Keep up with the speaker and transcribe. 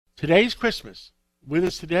today's Christmas. With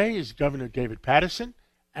us today is Governor David Paterson,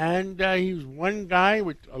 and he's one guy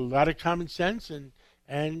with a lot of common sense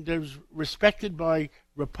and is respected by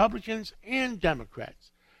Republicans and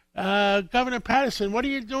Democrats. Governor Paterson, what are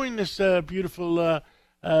you doing this beautiful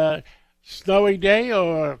snowy day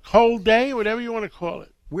or cold day, whatever you want to call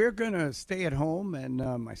it? We're going to stay at home, and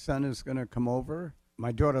my son is going to come over.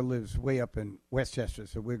 My daughter lives way up in Westchester,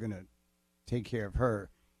 so we're going to take care of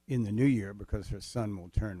her in the new year because her son will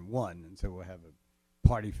turn 1, and so we'll have a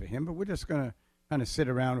party for him. But we're just going to kind of sit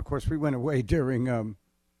around. Of course, we went away during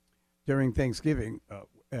Thanksgiving,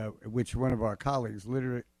 which one of our colleagues,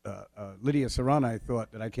 Lydia Serrani,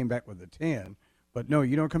 thought that I came back with a tan. But no,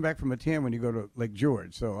 you don't come back from a tan when you go to Lake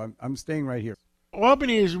George, so I'm staying right here.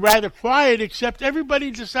 Albany is rather quiet, except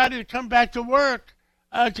everybody decided to come back to work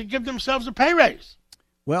to give themselves a pay raise.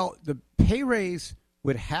 Well, the pay raise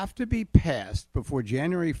would have to be passed before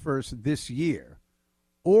January 1st this year,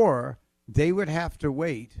 or they would have to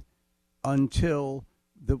wait until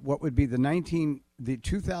what would be the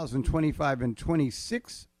 2025 and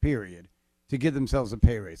 26 period to give themselves a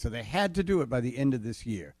pay raise. So they had to do it by the end of this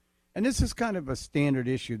year. And this is kind of a standard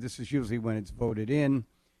issue. This is usually when it's voted in,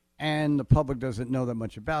 and the public doesn't know that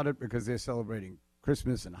much about it because they're celebrating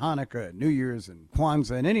Christmas and Hanukkah and New Year's and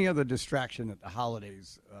Kwanzaa and any other distraction that the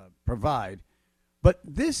holidays provide. But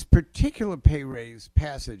this particular pay raise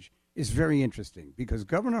passage is very interesting because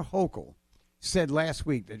Governor Hochul said last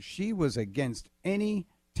week that she was against any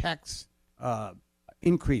tax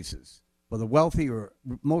increases for the wealthy or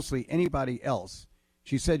mostly anybody else.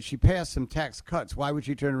 She said she passed some tax cuts. Why would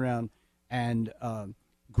she turn around and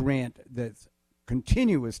grant the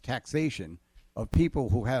continuous taxation of people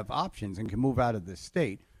who have options and can move out of this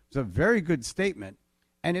state? It's a very good statement,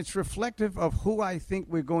 and it's reflective of who I think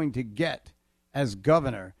we're going to get as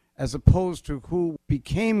governor, as opposed to who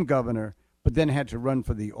became governor but then had to run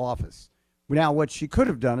for the office. Now, what she could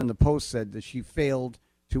have done, and the Post said that she failed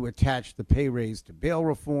to attach the pay raise to bail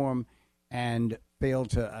reform and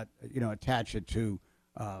failed to attach it to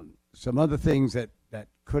some other things that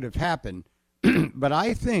could have happened. But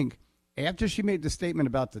I think after she made the statement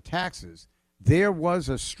about the taxes, there was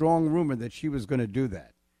a strong rumor that she was going to do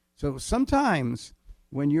that. So sometimes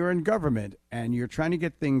when you're in government and you're trying to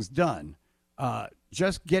get things done,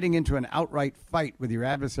 just getting into an outright fight with your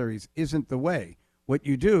adversaries isn't the way. What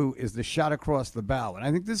you do is the shot across the bow. And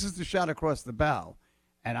I think this is the shot across the bow.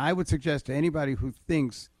 And I would suggest to anybody who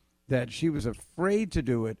thinks that she was afraid to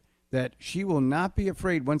do it, that she will not be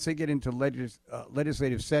afraid once they get into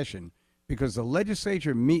legislative session, because the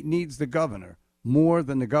legislature needs the governor more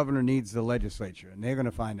than the governor needs the legislature, and they're going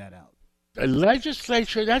to find that out. The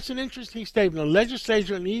legislature, that's an interesting statement. The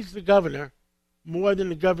legislature needs the governor more than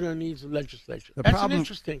the governor needs the legislature. That's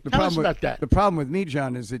interesting. Tell us about that. The problem with me,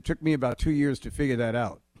 John, is it took me about 2 years to figure that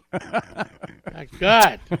out. My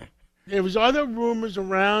God. There was other rumors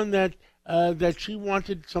around that she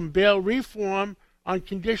wanted some bail reform on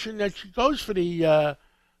condition that she goes for the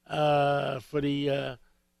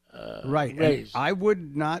right. raise. And I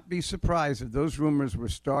would not be surprised if those rumors were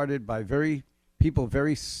started by people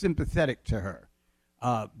very sympathetic to her,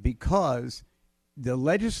 because the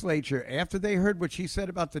legislature, after they heard what she said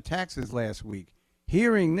about the taxes last week,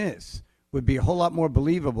 hearing this would be a whole lot more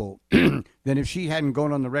believable than if she hadn't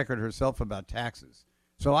gone on the record herself about taxes.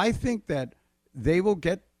 So I think that they will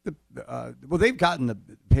get they've gotten the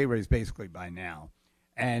pay raise basically by now.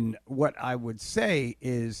 And what I would say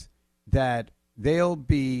is that they'll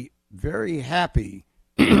be very happy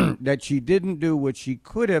that she didn't do what she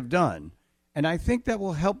could have done. And I think that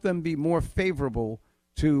will help them be more favorable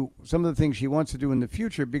to some of the things she wants to do in the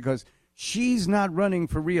future, because she's not running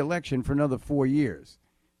for re-election for another 4 years.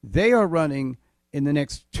 They are running in the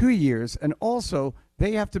next 2 years, and also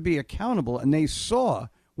they have to be accountable. And they saw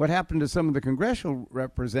what happened to some of the congressional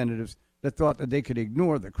representatives that thought that they could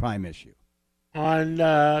ignore the crime issue. On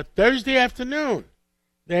Thursday afternoon,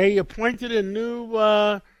 they appointed a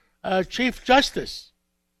new Chief Justice.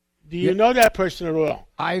 Do you know that person at all?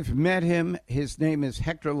 I've met him. His name is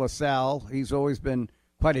Hector LaSalle. He's always been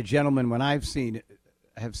quite a gentleman when have seen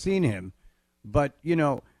him. But,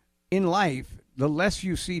 in life, the less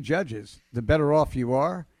you see judges, the better off you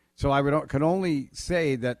are. So I can only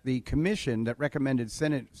say that the commission that recommended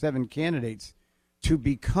 7 candidates to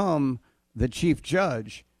become the chief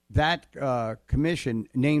judge, that commission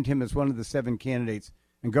named him as one of the 7 candidates,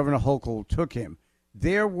 and Governor Hochul took him.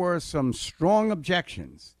 There were some strong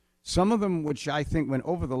objections, some of them which I think went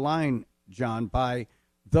over the line, John, by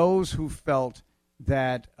those who felt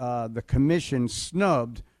that the commission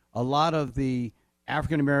snubbed a lot of the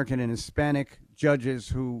African-American and Hispanic judges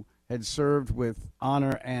who had served with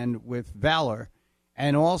honor and with valor.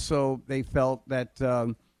 and also they felt that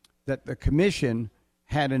that the commission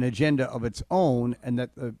had an agenda of its own, and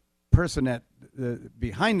that the person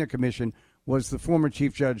behind the commission was the former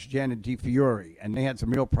Chief Judge Janet DeFiore, and they had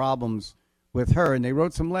some real problems with her, and they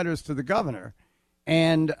wrote some letters to the governor,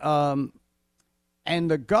 and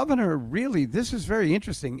the governor really, this is very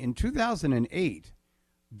interesting. In 2008,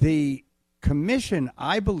 the commission,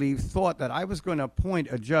 I believe, thought that I was going to appoint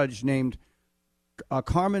a judge named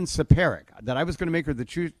Carmen Saperic, that I was going to make her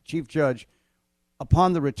the chief judge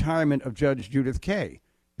upon the retirement of Judge Judith Kaye.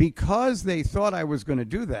 Because they thought I was going to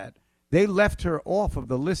do that, they left her off of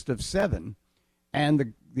the list of 7,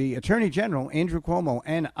 and the Attorney General, Andrew Cuomo,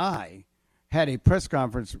 and I had a press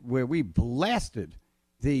conference where we blasted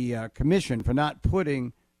the commission for not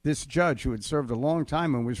putting this judge, who had served a long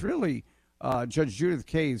time and was really Judge Judith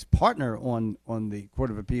Kaye's partner on the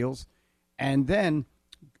Court of Appeals. And then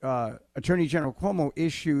Attorney General Cuomo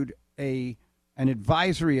issued an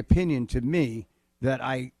advisory opinion to me that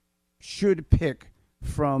I should pick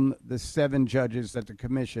from the 7 judges that the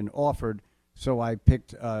commission offered. So I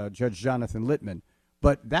picked Judge Jonathan Littman.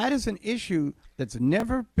 But that is an issue that's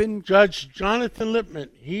never been... Judge Jonathan Littman,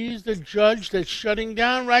 he's the judge that's shutting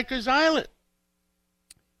down Rikers Island.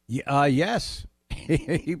 Yes.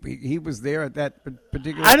 He was there at that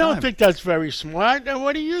particular time. I don't think that's very smart. Now,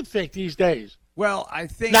 what do you think these days? Well, I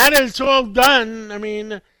think... Now that it's all done, I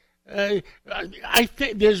mean, I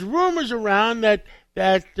think there's rumors around that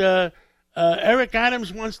Eric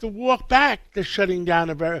Adams wants to walk back the shutting down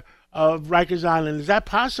of Rikers Island. Is that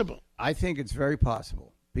possible? I think it's very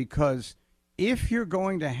possible, because if you're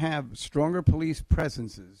going to have stronger police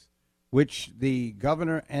presences, which the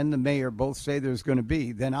governor and the mayor both say there's going to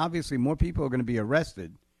be, then obviously more people are going to be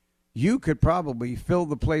arrested. You could probably fill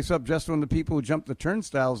the place up just on the people who jump the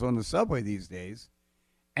turnstiles on the subway these days,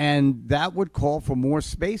 and that would call for more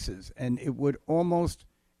spaces, and it would almost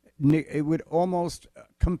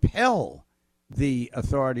compel the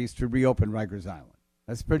authorities to reopen Rikers Island.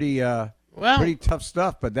 That's pretty tough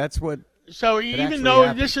stuff, but that's what. So even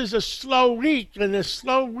though this is a slow week and a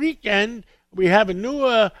slow weekend, we have a new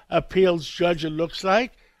appeals judge, it looks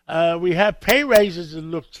like. We have pay raises, it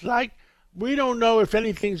looks like. We don't know if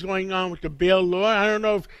anything's going on with the bail law. I don't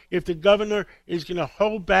know if the governor is going to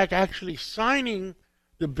hold back actually signing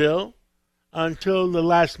the bill until the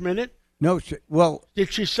last minute. No,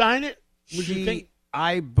 did she sign it? Would you think?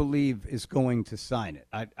 I believe, is going to sign it.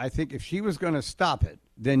 I think if she was going to stop it,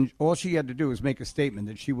 then all she had to do was make a statement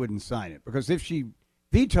that she wouldn't sign it. Because if she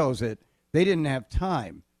vetoes it, they didn't have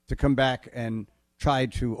time to come back and try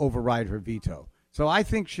to override her veto. So I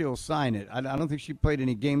think she'll sign it. I don't think she played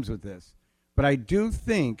any games with this. But I do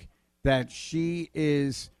think that she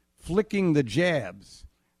is flicking the jabs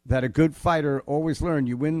that a good fighter always learned.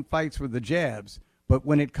 You win fights with the jabs. But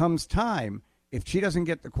when it comes time, if she doesn't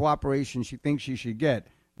get the cooperation she thinks she should get,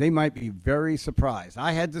 they might be very surprised.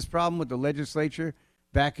 I had this problem with the legislature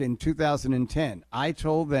back in 2010. I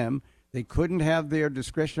told them they couldn't have their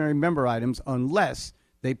discretionary member items unless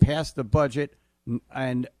they passed the budget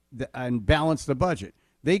and balanced the budget.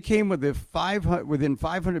 They came within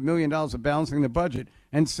 $500 million of balancing the budget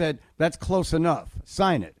and said, that's close enough.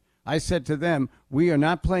 Sign it. I said to them, we are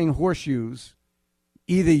not playing horseshoes.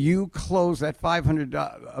 Either you close that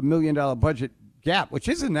 $500 million budget gap, which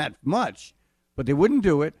isn't that much, but they wouldn't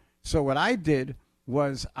do it. So what I did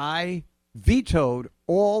was I vetoed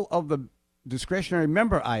all of the discretionary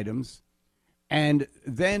member items, and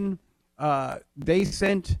then they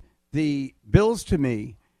sent the bills to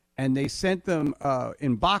me, and they sent them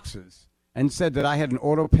in boxes and said that I had an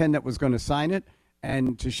auto pen that was going to sign it.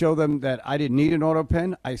 And to show them that I didn't need an auto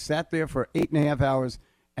pen, I sat there for 8.5 hours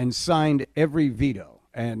and signed every veto.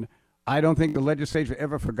 And I don't think the legislature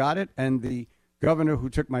ever forgot it. And the governor who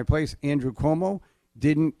took my place, Andrew Cuomo,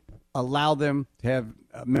 didn't allow them to have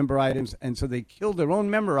member items. And so they killed their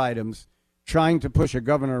own member items trying to push a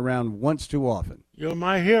governor around once too often. You're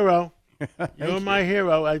my hero. You're my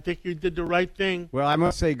hero. I think you did the right thing. Well, I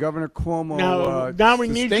must say, Governor Cuomo now we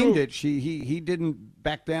sustained need it. He didn't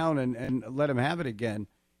back down and let him have it again.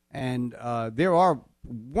 And there are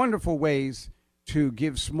wonderful ways to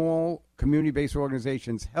give small community-based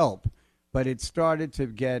organizations help, but it started to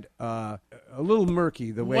get a little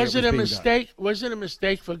murky the way it was being done. Was it a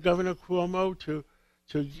mistake for Governor Cuomo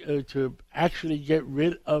to actually get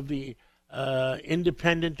rid of the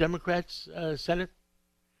independent Democrats Senate?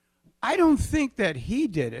 I don't think that he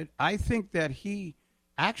did it. I think that he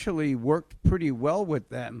actually worked pretty well with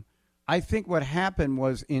them. I think what happened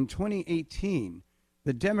was in 2018,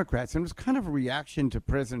 the Democrats, and it was kind of a reaction to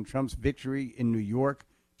President Trump's victory in New York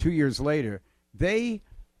 2 years later, they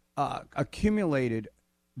accumulated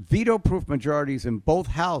veto-proof majorities in both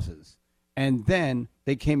houses, and then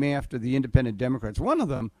they came after the independent Democrats. One of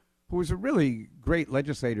them, who was a really great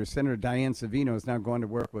legislator, Senator Diane Savino, is now going to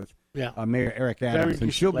work with Mayor Eric Adams,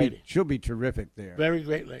 and she'll be terrific there. Very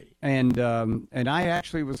great lady. And I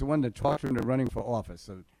actually was the one that talked her into running for office.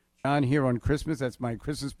 So, John, here on Christmas, that's my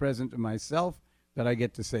Christmas present to myself that I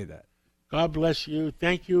get to say that. God bless you.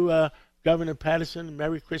 Thank you, Governor Paterson.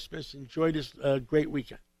 Merry Christmas. Enjoy this great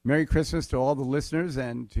weekend. Merry Christmas to all the listeners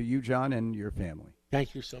and to you, John, and your family.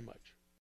 Thank you so much.